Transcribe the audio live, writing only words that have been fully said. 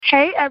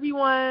Hey,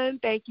 everyone.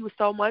 Thank you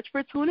so much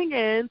for tuning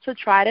in to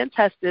Tried and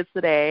Tested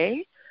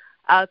today.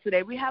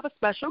 Today we have a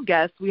special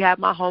guest. We have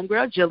my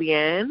homegirl,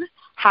 Jillian.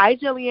 Hi,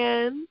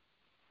 Jillian.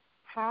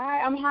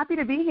 Hi, I'm happy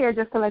to be here,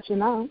 just to let you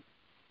know.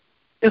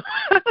 All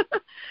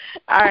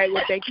right.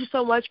 Well, thank you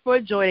so much for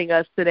joining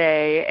us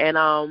today. And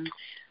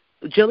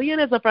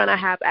Jillian is a friend I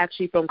have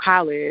actually from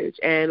college,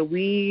 and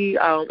we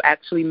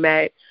actually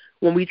met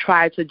when we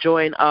tried to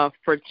join a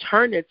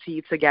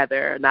fraternity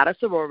together, not a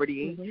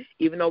sorority. Mm-hmm.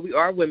 Even though we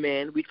are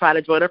women, we tried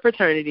to join a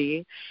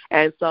fraternity,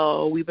 and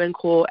so we've been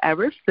cool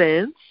ever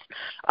since.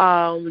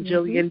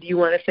 Jillian, do you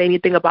want to say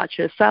anything about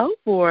yourself,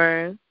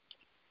 or?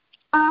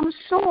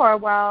 Sure.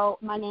 Well,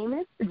 my name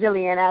is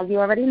Jillian, as you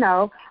already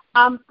know.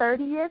 I'm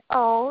 30 years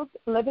old,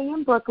 living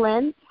in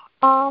Brooklyn,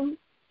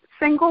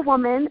 single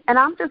woman, and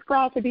I'm just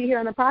glad to be here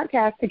on the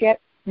podcast to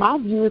get my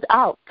views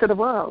out to the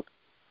world.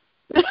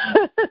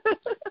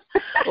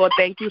 Well,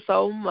 thank you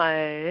so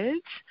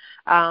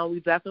much. We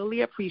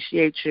definitely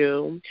appreciate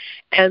you.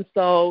 And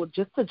so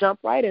just to jump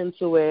right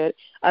into it,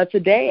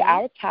 today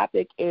our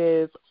topic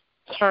is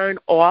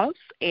turn-offs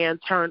and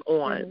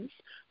turn-ons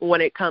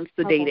when it comes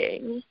to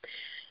dating.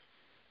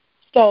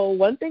 So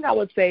one thing I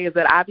would say is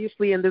that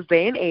obviously in this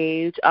day and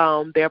age,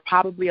 there are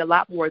probably a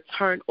lot more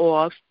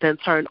turn-offs than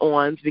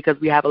turn-ons because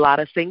we have a lot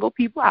of single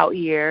people out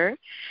here.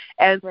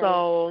 And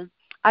so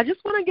I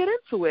just want to get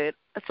into it.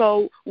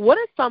 So what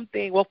is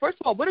something, well, first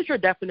of all, what is your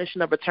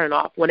definition of a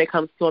turn-off when it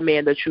comes to a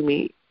man that you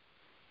meet?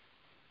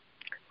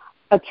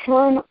 A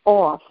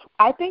turn-off,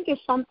 I think, is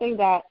something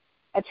that,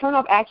 a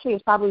turn-off actually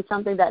is probably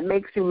something that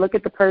makes you look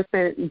at the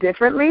person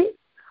differently.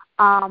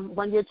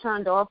 When you're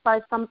turned off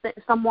by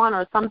someone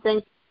or something,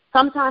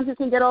 sometimes you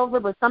can get over,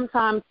 but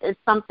sometimes it's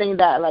something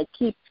that, like,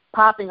 keeps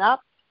popping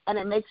up, and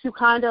it makes you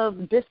kind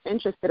of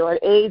disinterested, or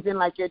it aids in,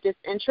 like, your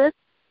disinterest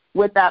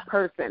with that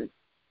person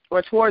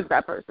or towards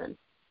that person.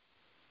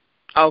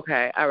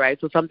 Okay, all right.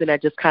 So something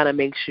that just kind of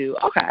makes you,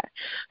 okay.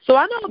 So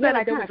I know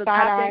that there was a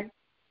topic.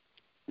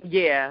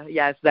 Yeah,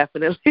 yes,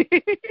 definitely.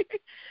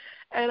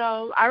 And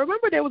I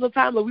remember there was a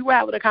time when we were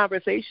having a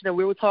conversation and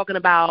we were talking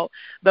about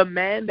the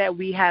men that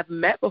we have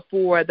met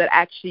before that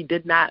actually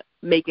did not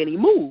make any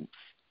moves.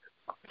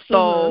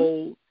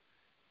 So,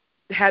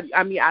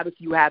 obviously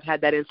you have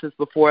had that instance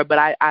before, but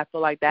I feel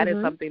like that is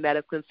something that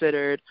is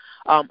considered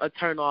a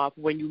turn-off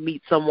when you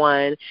meet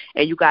someone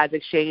and you guys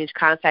exchange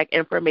contact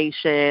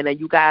information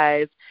and you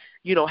guys,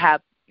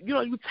 have,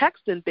 you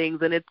text and things,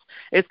 and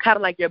it's kind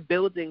of like you're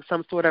building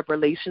some sort of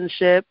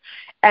relationship,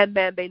 and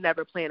then they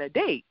never plan a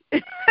date.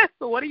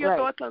 So what are your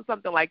thoughts on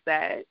something like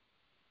that?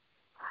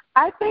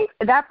 I think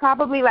that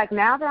probably, like,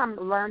 now that I'm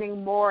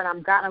learning more and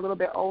I'm gotten a little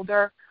bit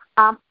older,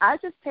 I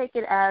just take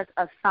it as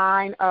a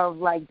sign of,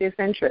 like,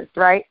 disinterest,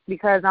 right?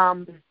 Because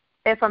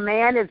if a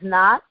man is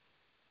not,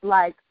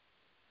 like,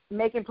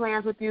 making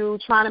plans with you,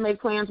 trying to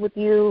make plans with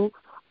you,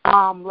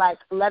 like,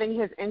 letting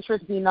his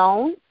interest be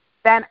known,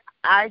 then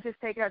I just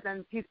take it as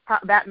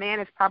that man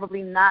is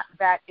probably not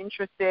that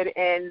interested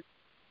in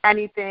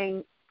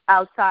anything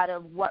outside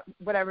of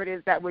whatever it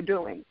is that we're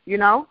doing,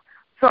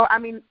 So,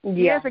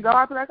 years ago,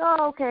 I'd be like,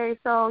 oh, okay,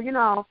 so,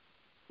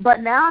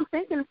 but now I'm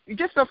thinking,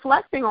 just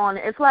reflecting on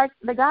it, it's like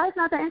the guy's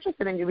not that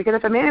interested in you, because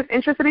if a man is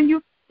interested in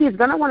you, he's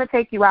going to want to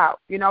take you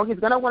out. He's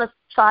going to want to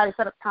try to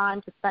set up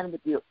time to spend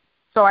with you.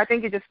 So I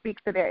think it just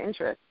speaks to their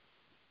interest.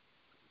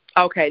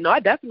 Okay. No, I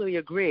definitely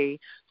agree.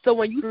 So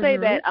when you say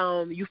that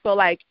you feel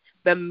like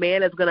the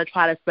man is going to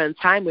try to spend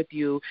time with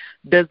you,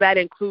 does that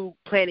include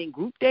planning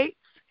group dates?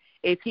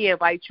 If he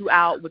invites you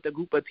out with a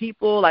group of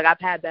people, like I've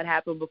had that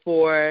happen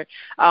before.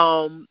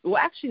 Well,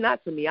 actually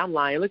not to me. I'm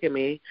lying. Look at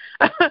me.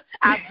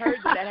 I've heard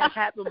that has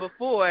happened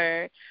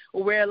before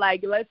where,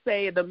 like, let's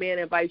say the man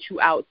invites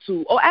you out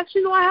to,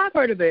 actually, no, I have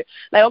heard of it.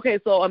 Like, okay,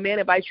 so a man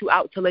invites you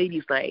out to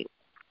ladies' night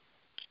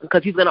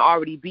because he's going to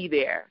already be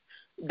there.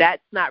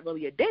 That's not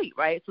really a date,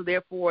 right? So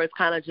therefore, it's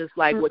kind of just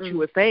like what you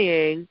were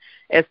saying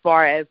as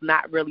far as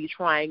not really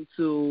trying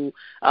to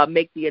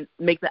make the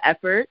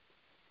effort.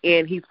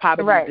 And he's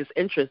probably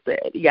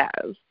disinterested. Yes.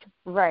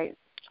 Right.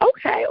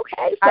 Okay.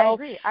 So I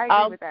agree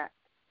with that.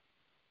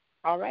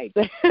 All right.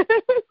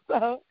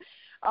 So,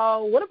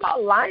 what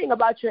about lying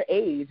about your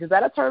age? Is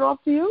that a turn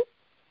off to you?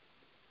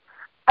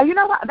 You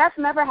know what? That's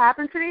never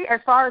happened to me,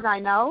 as far as I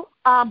know.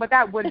 But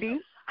that would be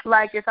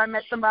like if I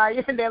met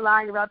somebody and they're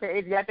lying about their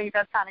age. I think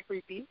that's kind of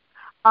creepy.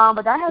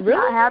 But that has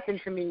not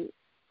happened to me.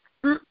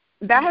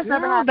 That has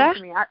never happened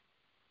to me.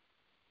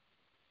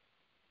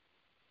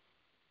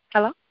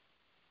 Hello?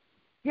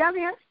 Yeah, I'm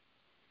here.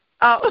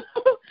 Oh,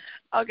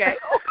 okay.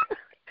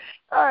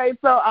 All right.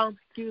 So,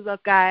 excuse us,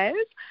 guys.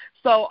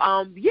 So,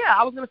 I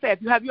was gonna say,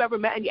 have you ever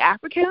met any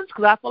Africans?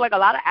 Because I feel like a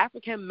lot of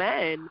African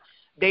men,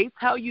 they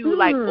tell you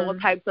like all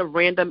types of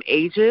random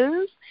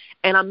ages,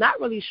 and I'm not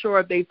really sure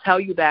if they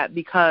tell you that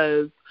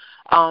because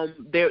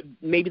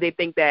maybe they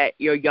think that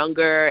you're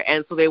younger,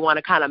 and so they want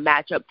to kind of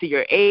match up to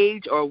your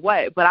age or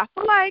what. But I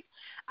feel like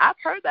I've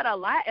heard that a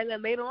lot, and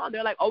then later on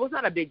they're like, oh, it's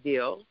not a big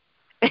deal.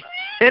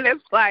 And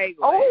it's like,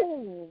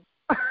 yeah,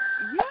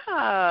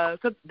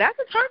 because that's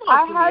a turn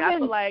on to me. I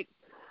feel like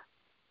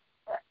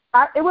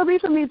It would be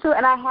for me too,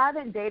 and I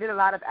haven't dated a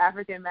lot of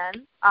African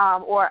men,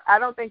 or I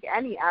don't think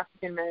any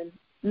African men.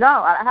 No,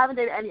 I haven't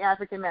dated any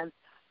African men.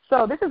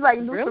 So this is like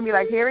new for me.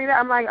 Like hearing that,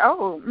 I'm like,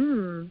 oh,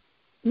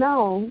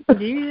 no.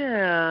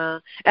 Yeah,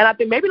 and I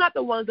think maybe not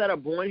the ones that are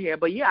born here,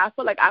 but yeah, I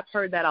feel like I've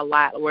heard that a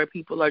lot, where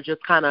people are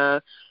just kind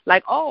of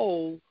like,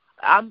 oh,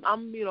 I'm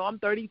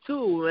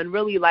 32, and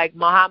really like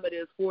Muhammad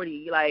is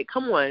 40. Like,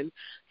 come on.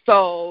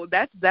 So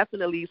that's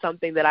definitely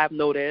something that I've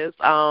noticed.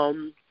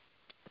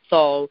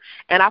 So,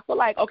 and I feel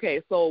like,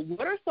 okay, so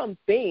what are some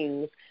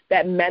things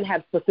that men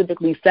have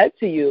specifically said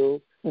to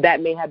you that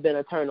may have been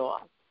a turn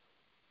off?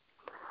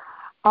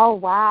 Oh,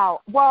 wow.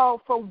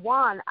 Well, for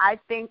one, I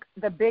think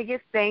the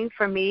biggest thing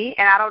for me,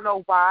 and I don't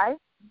know why,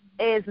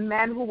 is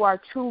men who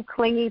are too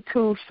clingy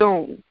too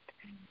soon.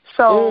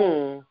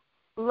 So,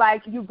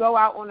 like, you go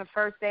out on a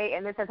first date,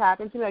 and this has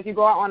happened to me, like you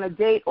go out on a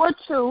date or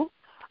two,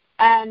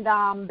 and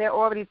they're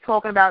already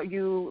talking about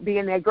you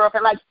being their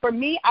girlfriend. Like, for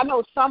me, I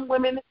know some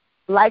women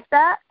like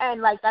that,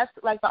 and like that's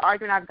like the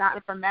argument I've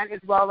gotten from men as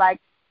well. Like,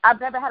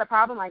 I've never had a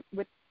problem like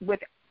with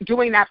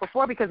doing that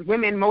before, because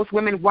most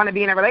women want to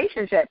be in a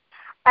relationship.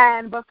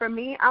 But for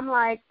me, I'm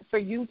like, for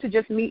you to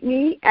just meet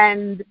me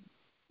and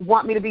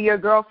want me to be your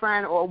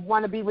girlfriend or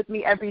want to be with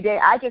me every day,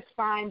 I just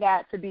find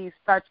that to be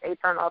such a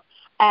turnoff.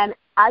 And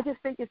I just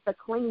think it's the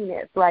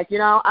clinginess. Like,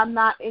 I'm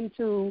not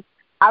into,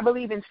 I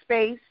believe in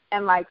space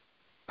and like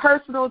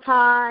personal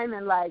time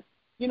and like,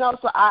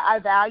 so I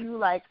value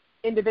like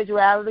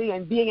individuality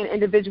and being an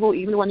individual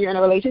even when you're in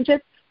a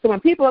relationship. So when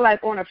people are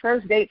like on a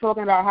first date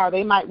talking about how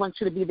they might want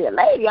you to be their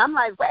lady, I'm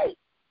like, wait,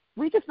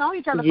 we just know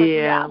each other for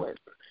 3 hours.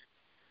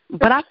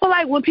 But I feel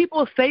like when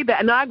people say that,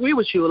 and I agree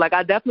with you, like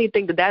I definitely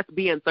think that that's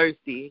being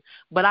thirsty.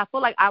 But I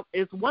feel like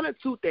it's one of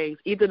two things.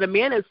 Either the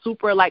man is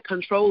super like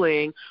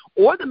controlling,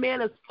 or the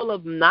man is full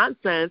of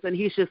nonsense and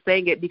he's just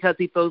saying it because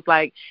he feels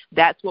like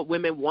that's what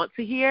women want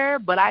to hear.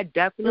 But I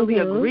definitely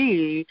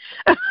agree.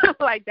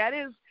 Like that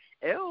is,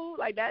 ew,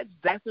 like that's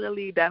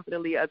definitely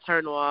a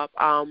turn off.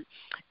 And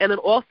then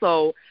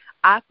also,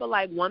 I feel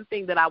like one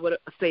thing that I would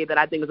say that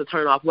I think is a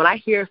turn off, when I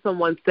hear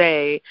someone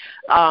say,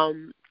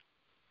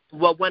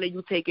 well, when are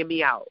you taking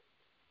me out?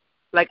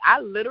 Like, I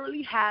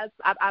literally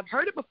I've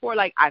heard it before.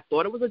 Like, I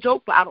thought it was a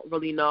joke, but I don't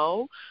really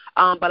know.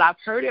 But I've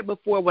heard it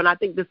before when I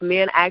think this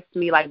man asked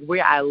me, like,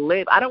 where I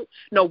live. I don't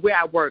know where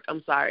I work.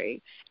 I'm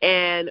sorry.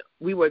 And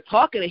we were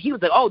talking, and he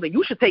was like, oh, then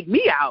you should take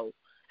me out.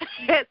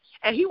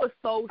 And he was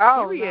so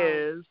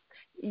serious.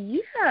 Oh,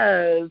 no.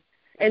 Yes.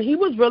 And he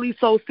was really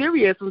so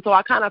serious. And so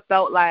I kind of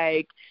felt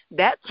like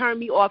that turned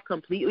me off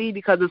completely,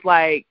 because it's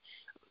like,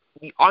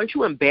 aren't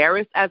you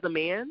embarrassed as a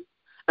man?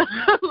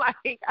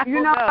 Like, I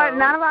don't know.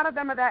 Not a lot of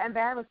them are that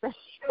embarrassed.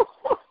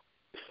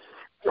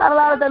 Not a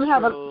lot of them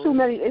have too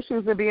many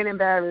issues with being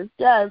embarrassed.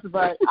 Yes,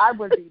 but I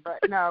would be, but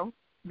no,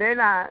 they're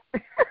not.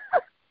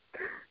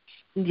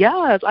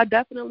 Yes, I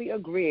definitely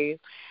agree.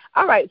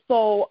 All right,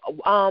 so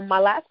my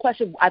last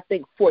question, I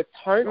think, for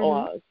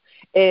turn-offs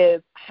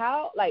is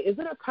is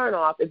it a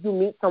turn-off if you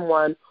meet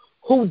someone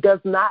who does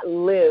not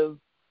live,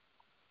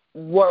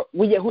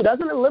 who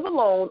doesn't live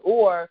alone,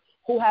 or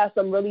who has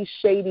some really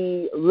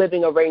shady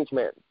living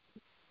arrangements?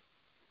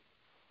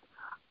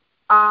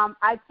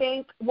 I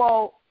think,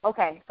 so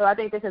I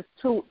think this is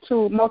too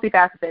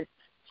multifaceted.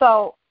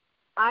 So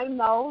I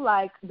know,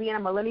 like, being a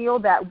millennial,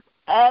 that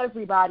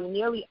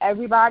nearly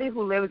everybody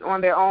who lives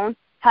on their own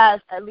has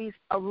at least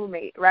a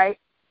roommate, right?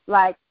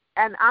 Like,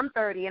 and I'm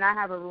 30 and I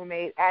have a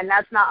roommate, and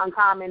that's not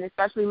uncommon,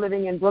 especially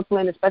living in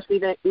Brooklyn,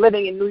 especially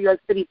living in New York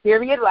City,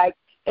 period. Like,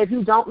 if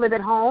you don't live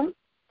at home,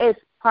 it's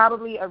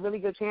probably a really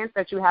good chance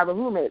that you have a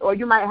roommate, or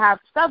you might have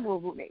several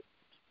roommates.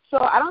 So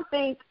I don't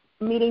think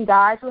meeting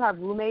guys who have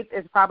roommates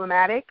is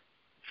problematic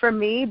for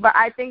me, but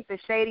I think the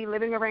shady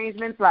living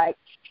arrangements, like,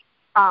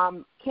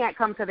 can't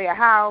come to their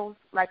house.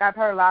 Like, I've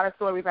heard a lot of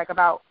stories, like,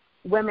 about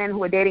women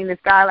who are dating this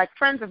guy, like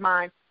friends of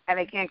mine, and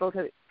they can't go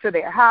to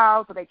their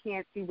house, or they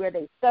can't see where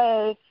they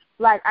stay.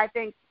 Like, I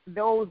think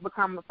those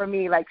become, for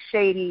me, like,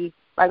 shady.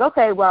 Like,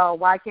 okay, well,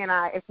 why can't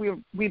I, if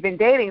we've been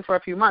dating for a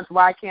few months,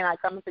 why can't I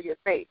come into your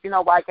space?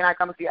 Why can't I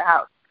come into your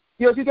house?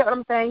 You get what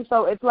I'm saying?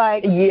 So it's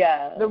like,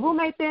 the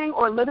roommate thing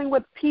or living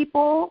with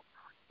people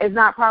is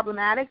not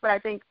problematic, but I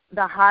think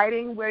the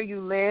hiding where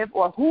you live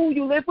or who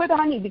you live with,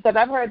 honey, because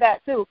I've heard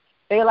that too.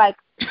 They like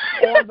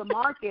on the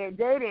market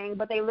dating,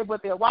 but they live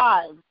with their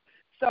wives.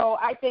 So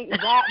I think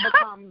that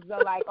becomes the,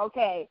 like,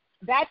 okay,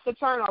 that's the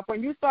turnoff.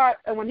 When you start,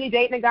 when he's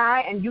dating a guy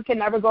and you can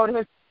never go to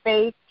his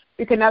space,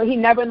 he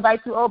never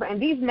invites you over.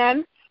 And these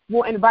men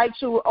will invite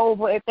you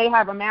over if they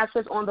have a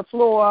mattress on the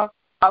floor,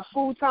 a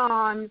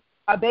futon,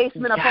 a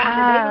basement apartment.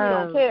 They really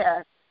don't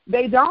care.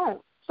 They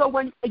don't. So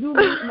when you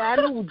meet men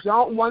who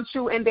don't want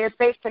you in their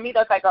space, to me,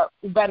 that's like a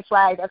red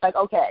flag. That's like,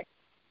 okay,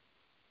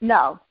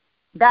 no.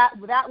 That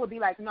would be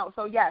like, no.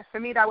 So, yes, for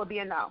me, that would be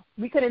a no.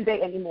 We couldn't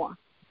date anymore.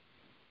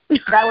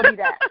 That would be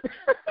that.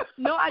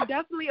 No, I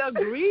definitely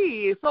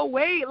agree. So,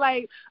 wait,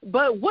 like,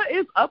 but what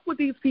is up with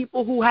these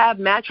people who have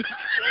mattresses?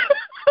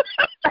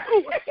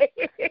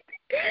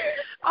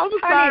 I'm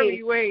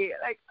sorry, wait.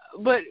 Like,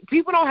 but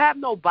people don't have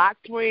no box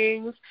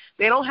springs.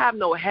 They don't have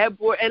no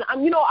headboard. And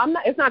I'm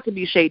not. It's not to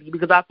be shady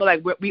because I feel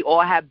like we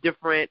all have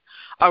different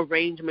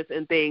arrangements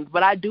and things.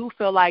 But I do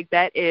feel like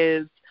that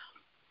is,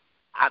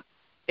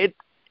 it.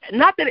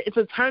 Not that it's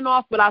a turn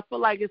off, but I feel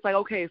like it's like,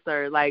 okay,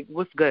 sir, like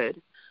what's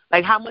good?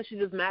 Like how much did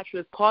this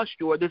mattress cost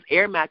you or this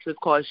air mattress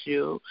cost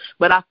you?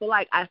 But I feel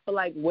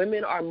like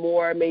women are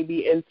more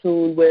maybe in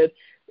tune with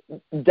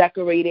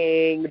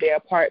decorating their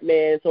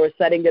apartments or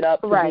setting it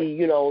up to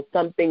be,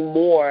 something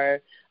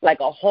more like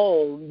a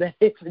home than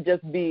it to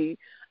just be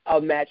a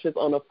mattress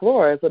on the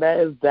floor. So that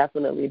is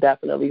definitely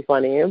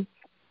funny.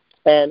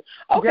 And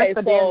okay,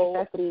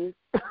 so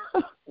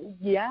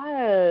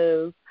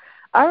yes.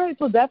 All right,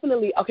 so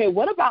definitely. Okay,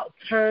 what about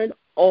turn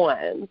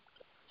on?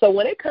 So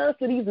when it comes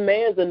to these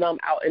mans and them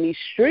out in these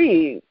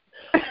streets,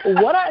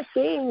 what are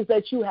things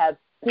that you have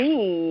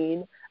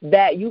seen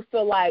that you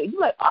feel like you're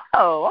like,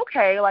 oh,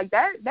 okay, like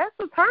that's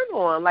a turn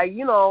on. Like,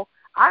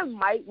 I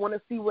might want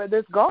to see where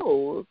this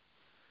goes.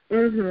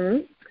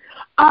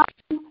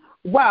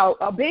 Well,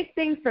 a big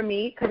thing for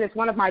me, because it's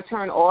one of my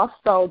turn offs,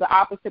 so the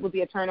opposite would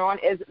be a turn on,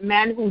 is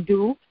men who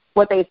do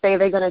what they say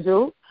they're going to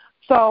do.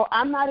 So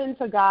I'm not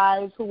into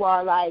guys who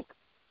are like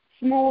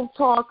smooth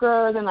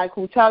talkers and like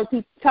who tell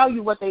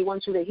you what they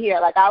want you to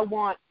hear. Like I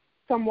want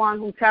someone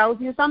who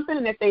tells you something,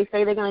 and if they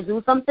say they're going to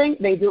do something,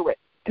 they do it,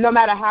 no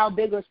matter how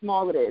big or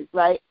small it is,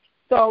 right?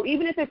 So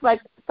even if it's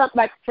like something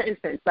like, for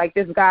instance, like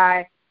this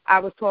guy I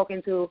was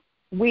talking to,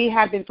 we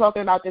had been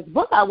talking about this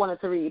book I wanted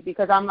to read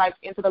because I'm like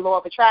into the law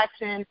of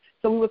attraction.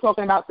 So we were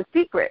talking about The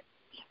Secret,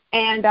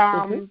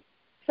 and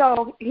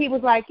so he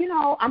was like,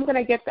 I'm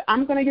gonna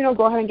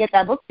go ahead and get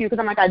that book for you because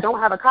I'm like, I don't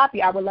have a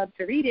copy. I would love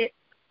to read it.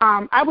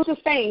 I was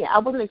just saying, I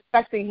wasn't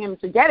expecting him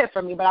to get it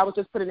from me, but I was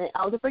just putting it.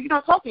 I was just like,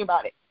 talking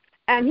about it.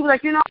 And he was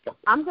like,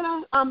 I'm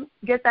going to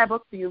get that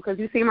book for you because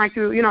you seem like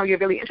you're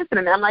really interested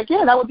in it. I'm like,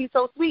 yeah, that would be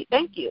so sweet.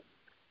 Thank you.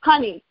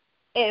 Honey,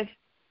 if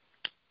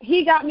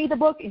he got me the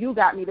book, you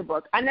got me the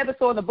book. I never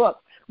saw the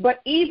book. But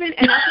and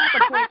that's not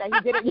the point that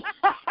he didn't.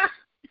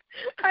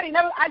 Honey,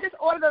 I just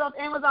ordered it off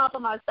Amazon for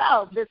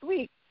myself this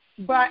week.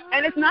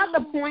 And it's not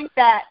the point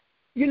that,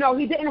 he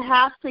didn't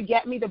have to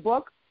get me the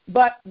book.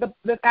 But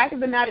the fact of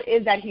the matter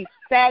is that he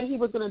said he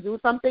was going to do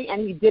something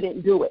and he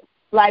didn't do it.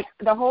 Like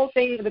the whole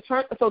thing,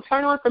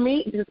 turn on for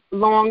me,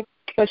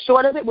 the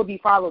short of it would be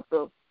follow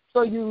through.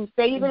 So you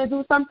say you're going to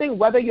do something,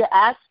 whether you're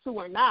asked to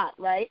or not,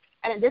 right?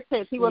 And in this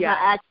case, he wasn't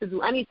asked to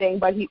do anything,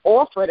 but he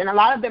offered. And a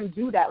lot of them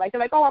do that. Like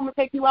they're like, oh, I'm going to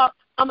take you out.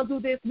 I'm going to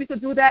do this. We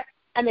could do that.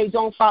 And they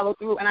don't follow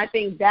through. And I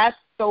think that's,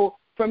 so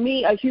for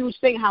me, a huge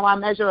thing, how I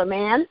measure a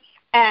man,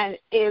 and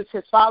is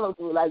his follow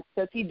through. Like,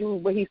 does he do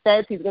what he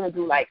says he's going to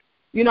do? Like,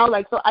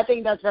 so I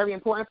think that's very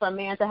important for a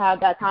man to have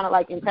that kind of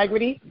like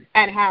integrity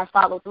and have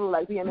follow through,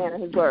 like be a man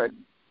of his word.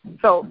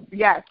 So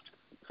yes,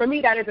 for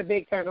me that is a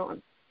big turn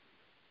on.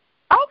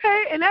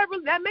 Okay, and that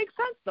makes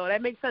sense though.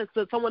 That makes sense.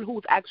 So someone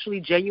who's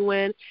actually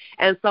genuine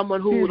and someone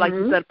who, like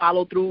you said,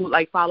 follows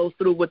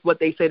through with what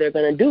they say they're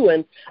gonna do.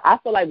 And I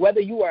feel like whether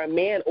you are a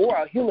man or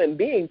a human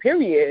being,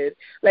 period,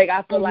 like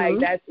I feel like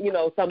that's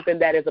something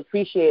that is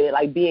appreciated,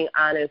 like being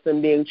honest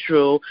and being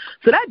true.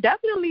 So that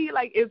definitely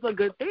like is a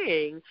good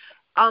thing.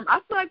 I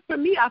feel like for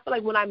me,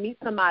 when I meet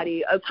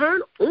somebody, a turn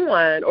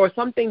on or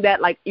something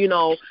that like,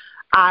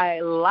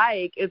 I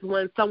like is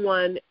when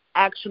someone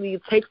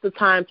actually takes the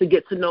time to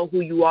get to know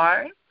who you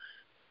are.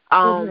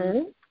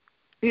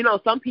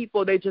 Some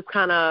people, they just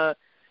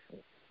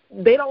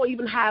they don't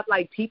even have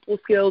like people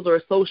skills or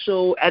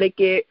social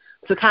etiquette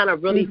to kind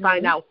of really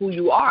find out who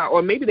you are,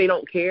 or maybe they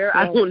don't care.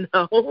 I don't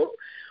know.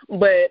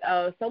 But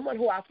someone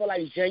who I feel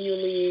like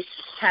genuinely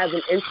has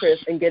an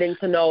interest in getting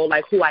to know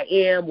like who I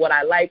am, what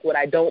I like, what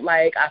I don't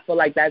like, I feel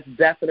like that's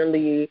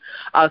definitely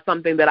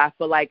something that I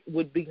feel like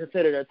would be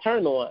considered a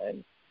turn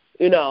on,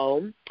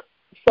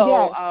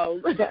 So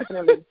yes,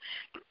 definitely.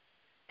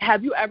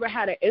 Have you ever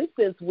had an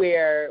instance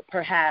where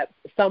perhaps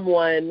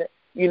someone,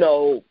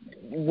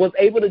 was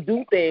able to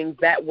do things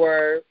that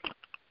were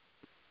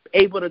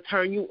able to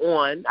turn you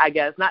on, I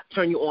guess, not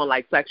turn you on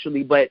like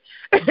sexually, but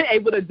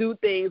able to do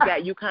things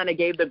that you kind of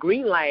gave the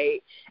green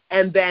light,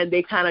 and then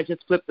they kind of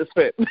just flipped the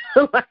script,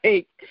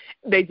 like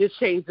they just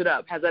changed it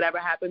up? Has that ever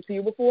happened to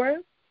you before?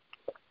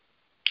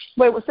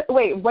 Wait,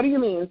 what do you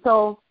mean?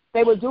 So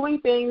they were doing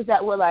things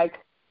that were like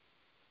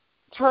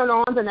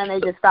turn-ons and then they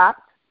just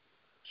stopped?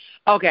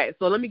 Okay,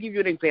 so let me give you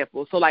an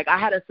example. So, like, I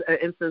had an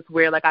instance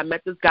where, like, I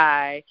met this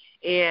guy,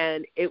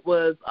 and it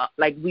was,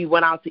 like, we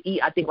went out to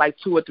eat, I think, like,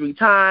 2 or 3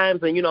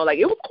 times, and, like,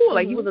 it was cool.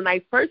 Like, he was a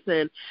nice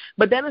person.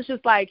 But then it's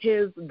just, like,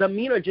 his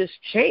demeanor just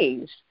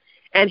changed,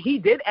 and he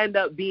did end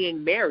up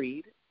being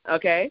married,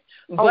 okay?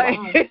 Oh, but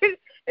wow.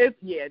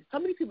 So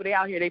many people, they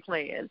out here, they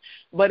playing.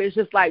 But it's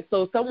just, like,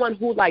 so someone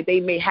who, like, they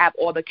may have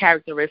all the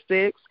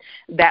characteristics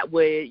that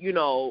would,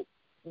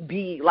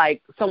 be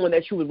like someone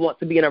that you would want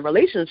to be in a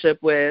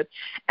relationship with,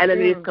 and then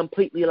they just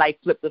completely like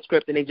flip the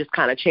script and they just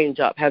kind of change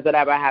up. Has that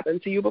ever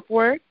happened to you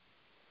before?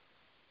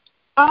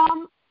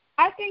 I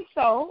think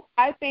so.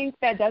 I think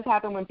that does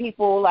happen when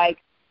people like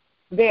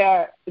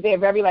they're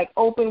very like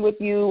open with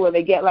you, or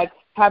they get like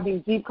have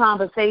these deep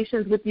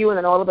conversations with you, and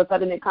then all of a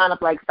sudden it kind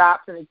of like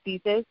stops and it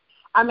ceases.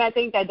 I mean, I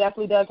think that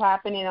definitely does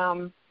happen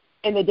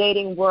in the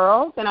dating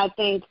world, and I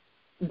think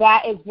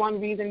that is one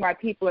reason why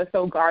people are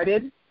so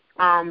guarded,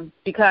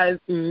 because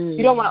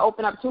you don't want to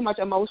open up too much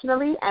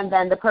emotionally, and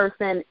then the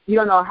person, you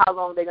don't know how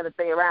long they're going to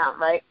stay around,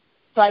 right?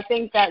 So I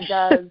think that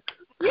does,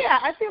 yeah,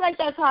 I feel like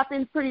that's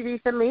happened pretty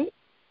recently.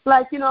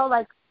 Like, you know,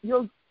 like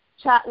you'll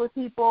chat with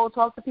people,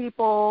 talk to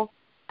people,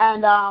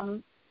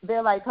 and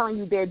they're like telling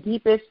you their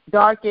deepest,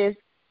 darkest,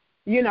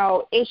 you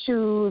know,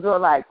 issues or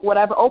like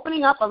whatever,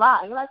 opening up a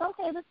lot. And you're like,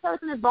 okay, this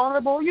person is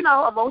vulnerable, you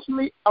know,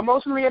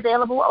 emotionally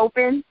available,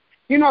 open,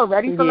 you know,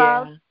 ready for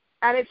love.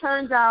 And it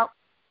turns out,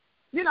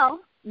 you know,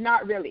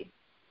 not really.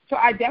 So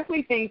I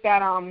definitely think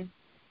that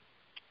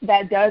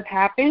that does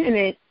happen, and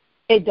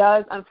it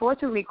does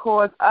unfortunately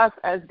cause us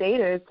as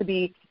daters to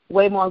be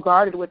way more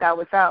guarded with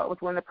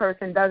ourselves when the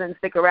person doesn't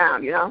stick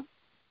around, you know,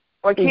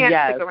 or can't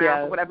stick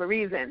around for whatever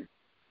reason.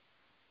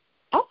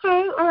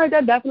 Okay, all right,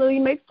 that definitely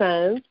makes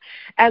sense.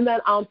 And then,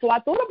 so I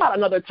thought about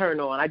another turn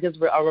on. I just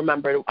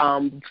remembered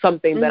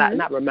something that I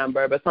not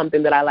remember, but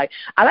something that I like.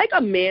 I like a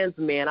man's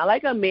man. I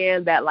like a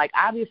man that, like,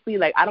 obviously,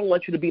 like, I don't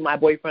want you to be my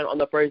boyfriend on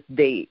the first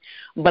date,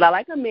 but I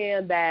like a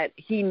man that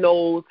he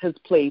knows his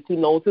place, he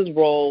knows his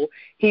role.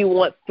 He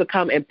wants to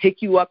come and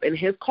pick you up in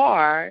his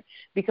car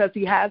because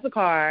he has a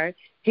car.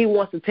 He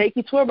wants to take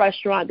you to a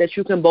restaurant that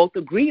you can both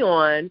agree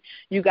on.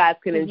 You guys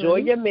can enjoy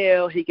your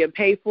meal. He can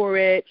pay for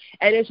it.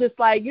 And it's just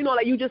like, you know,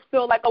 like you just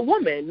feel like a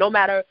woman no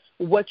matter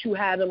what you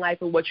have in life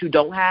and what you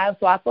don't have.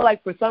 So I feel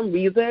like for some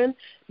reason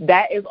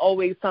that is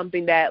always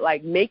something that,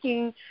 like,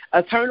 making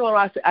a turn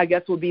on, I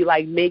guess, would be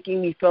like making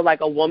me feel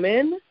like a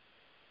woman.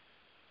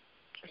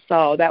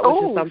 So that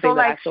was just something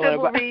that I thought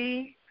about.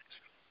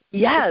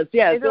 Yes,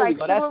 there we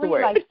go. That's the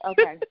word. Like,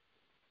 okay.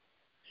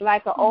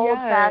 Like an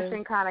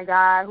old-fashioned kind of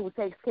guy who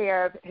takes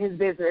care of his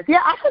business. Yeah,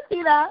 I could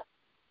see that.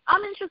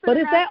 I'm interested in that. But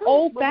is that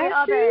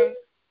old-fashioned?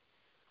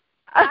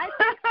 I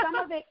think some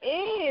of it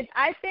is.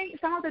 I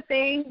think some of the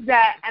things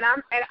that, and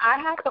I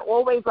have to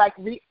always like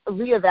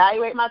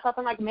reevaluate myself.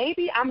 I'm like,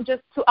 maybe I'm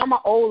an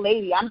old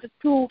lady. I'm just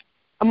too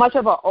much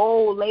of an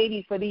old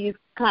lady for these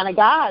kind of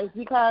guys,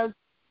 because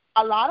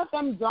a lot of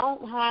them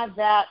don't have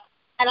that.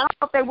 And I don't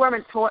know if they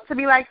weren't taught to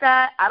be like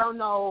that. I don't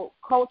know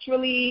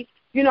culturally.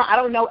 You know, I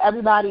don't know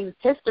everybody's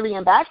history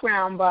and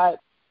background, but,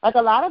 like, a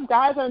lot of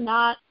guys are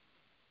not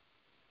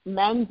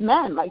men's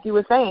men, like you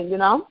were saying, you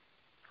know?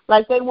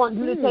 Like, they want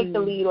you to take the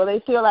lead, or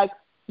they feel like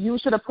you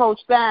should approach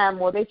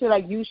them, or they feel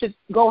like you should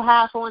go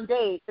half on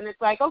dates. And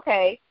it's like,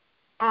 okay,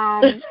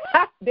 there's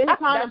a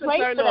time and place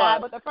for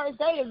that, but the first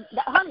day is,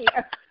 honey,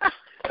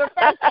 the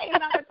first day is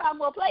not the time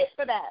or place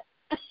for that.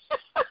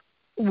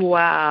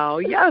 Wow.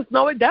 Yes.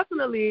 No, it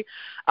definitely,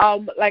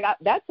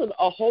 that's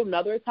a whole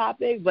nother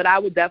topic, but I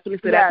would definitely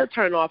say that's a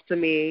turn off to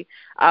me,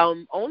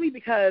 only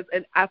because,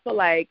 and I feel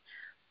like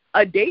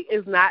a date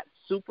is not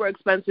super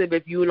expensive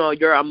if you know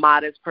you're a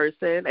modest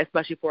person,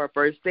 especially for a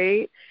first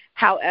date.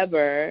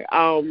 However,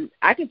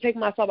 I can take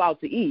myself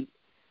out to eat.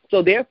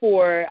 So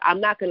therefore,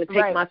 I'm not going to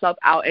take myself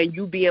out and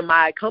you be in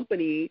my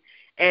company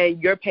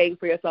and you're paying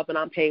for yourself and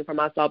I'm paying for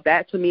myself.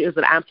 That to me is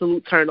an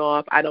absolute turn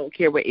off. I don't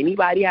care what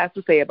anybody has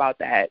to say about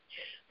that.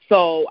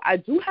 So I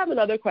do have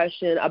another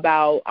question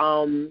about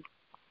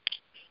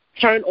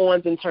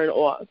turn-ons and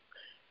turn-offs.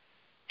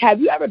 Have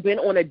you ever been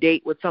on a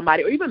date with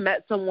somebody or even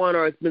met someone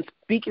or been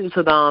speaking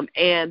to them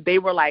and they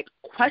were, like,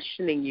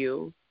 questioning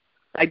you?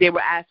 Like, they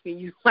were asking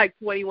you, like,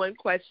 21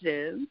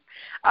 questions.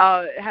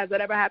 Has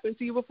that ever happened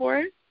to you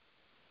before?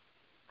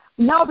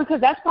 No, because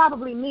that's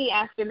probably me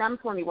asking them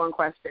 21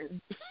 questions.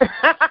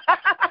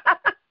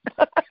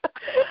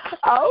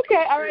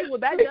 Okay, all right. Well,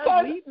 that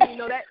does lead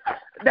me.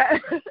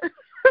 That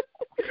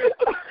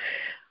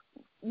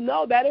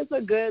No, that is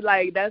a good,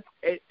 like,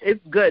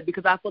 it's good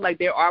because I feel like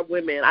there are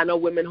women. I know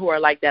women who are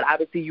like that.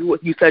 Obviously, you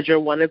said you're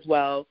one as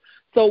well.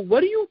 So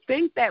what do you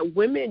think that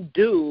women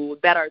do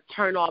that are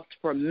turn-offs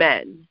for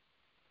men?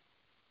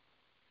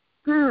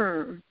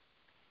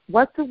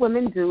 What do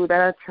women do that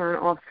are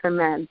turn-offs for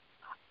men?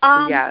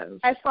 Yes.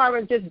 As far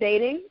as just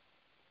dating?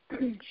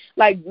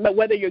 Like,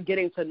 whether you're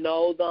getting to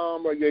know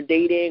them or you're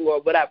dating or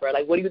whatever.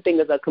 Like, what do you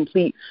think is a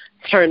complete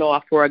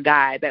turn-off for a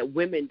guy that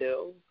women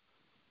do?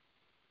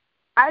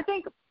 I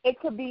think it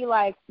could be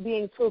like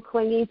being too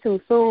clingy too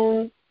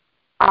soon,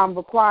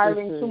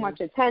 requiring too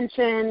much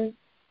attention,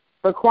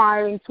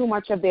 requiring too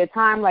much of their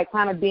time, like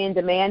kind of being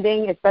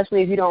demanding,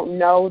 especially if you don't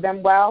know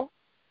them well.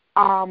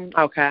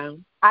 Okay.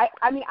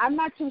 I mean, I'm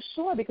not too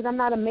sure because I'm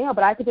not a male,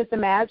 but I could just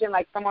imagine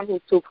like someone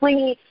who's too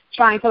clingy,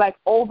 trying to like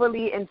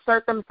overly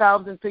insert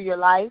themselves into your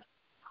life.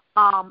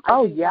 I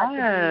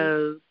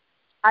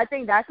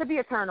think that could be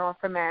a turn off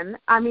for men.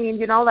 I mean,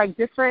 you know, like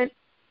different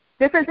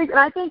things. And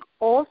I think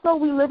also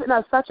we live in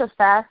such a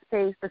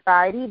fast-paced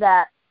society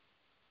that,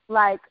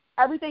 like,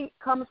 everything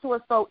comes to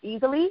us so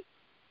easily.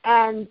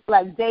 And,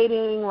 like,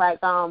 dating,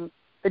 like, the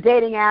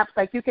dating apps,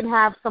 like, you can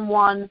have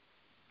someone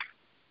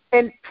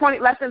in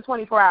less than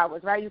 24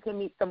 hours, right? You can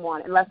meet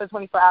someone in less than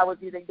 24 hours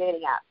using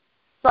dating apps.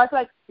 So I feel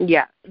like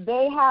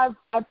they have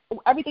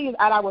everything is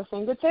at our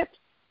fingertips.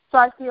 So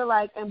I feel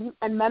like,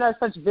 and men are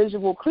such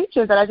visual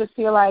creatures that I just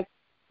feel like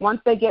once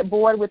they get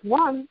bored with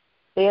one,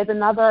 there's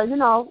another,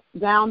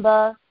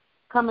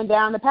 coming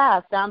down the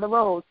path, down the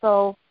road.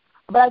 So,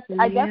 but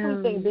I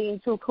definitely think being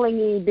too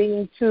clingy,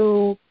 being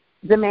too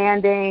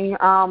demanding,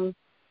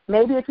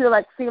 maybe if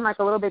you're seem like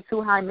a little bit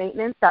too high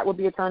maintenance, that would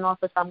be a turn off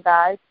for some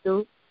guys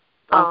too.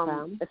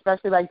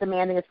 Especially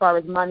demanding as far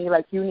as money,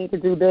 you need to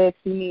do this,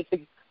 you need to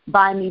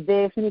buy me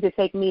this, you need to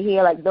take me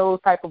here, those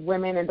type of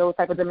women and those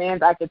type of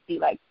demands I could see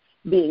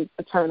being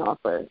a turn off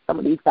for some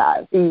of these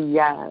guys.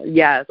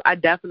 Yes, I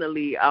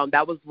definitely,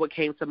 that was what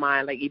came to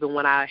mind, even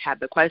when I had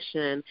the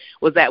question,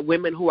 was that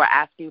women who are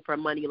asking for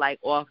money,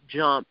 off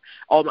jump,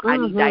 I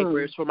need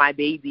diapers for my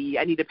baby,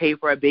 I need to pay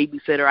for a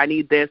babysitter, I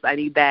need this, I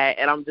need that,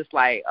 and I'm just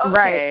okay.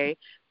 Right.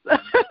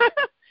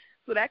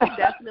 So that could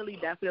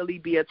definitely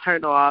be a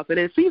turn off. And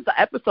it seems the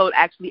episode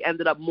actually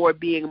ended up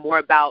being more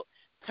about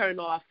turn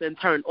offs than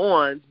turn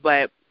ons,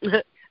 but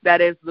that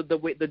is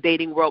the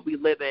dating world we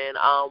live in.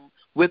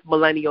 With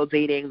millennial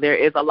dating, there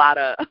is a lot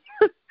of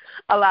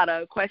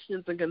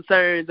questions and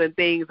concerns and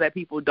things that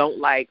people don't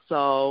like.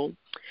 So,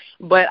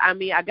 but I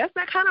guess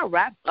that kind of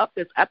wraps up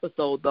this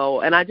episode,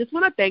 though. And I just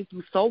want to thank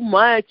you so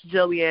much,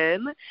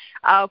 Jillian,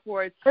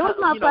 for it was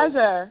my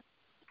pleasure.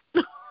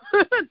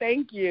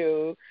 Thank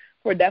you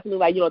for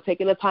definitely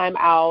taking the time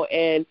out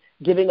and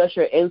giving us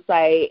your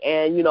insight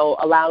and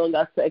allowing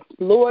us to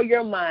explore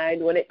your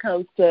mind when it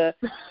comes to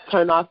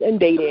turn-offs and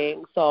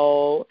dating.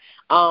 So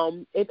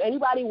if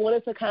anybody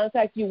wanted to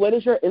contact you, what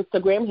is your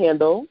Instagram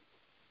handle?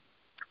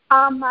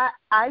 My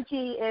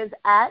IG is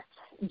at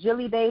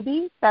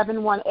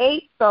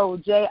JillyBaby718, so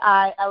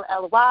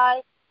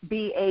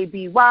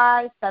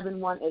JILLYBABY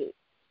 718.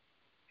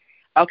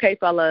 Okay,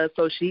 fellas,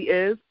 so she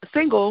is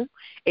single,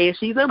 and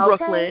she's in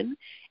Brooklyn,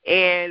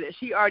 and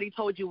she already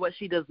told you what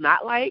she does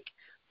not like,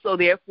 so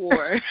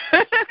therefore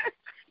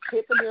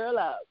hit the girl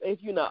up if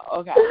you know.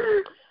 Okay.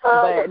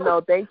 But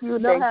no, thank you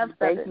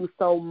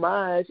so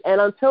much. And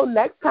until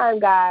next time,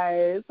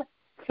 guys,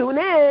 tune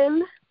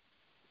in.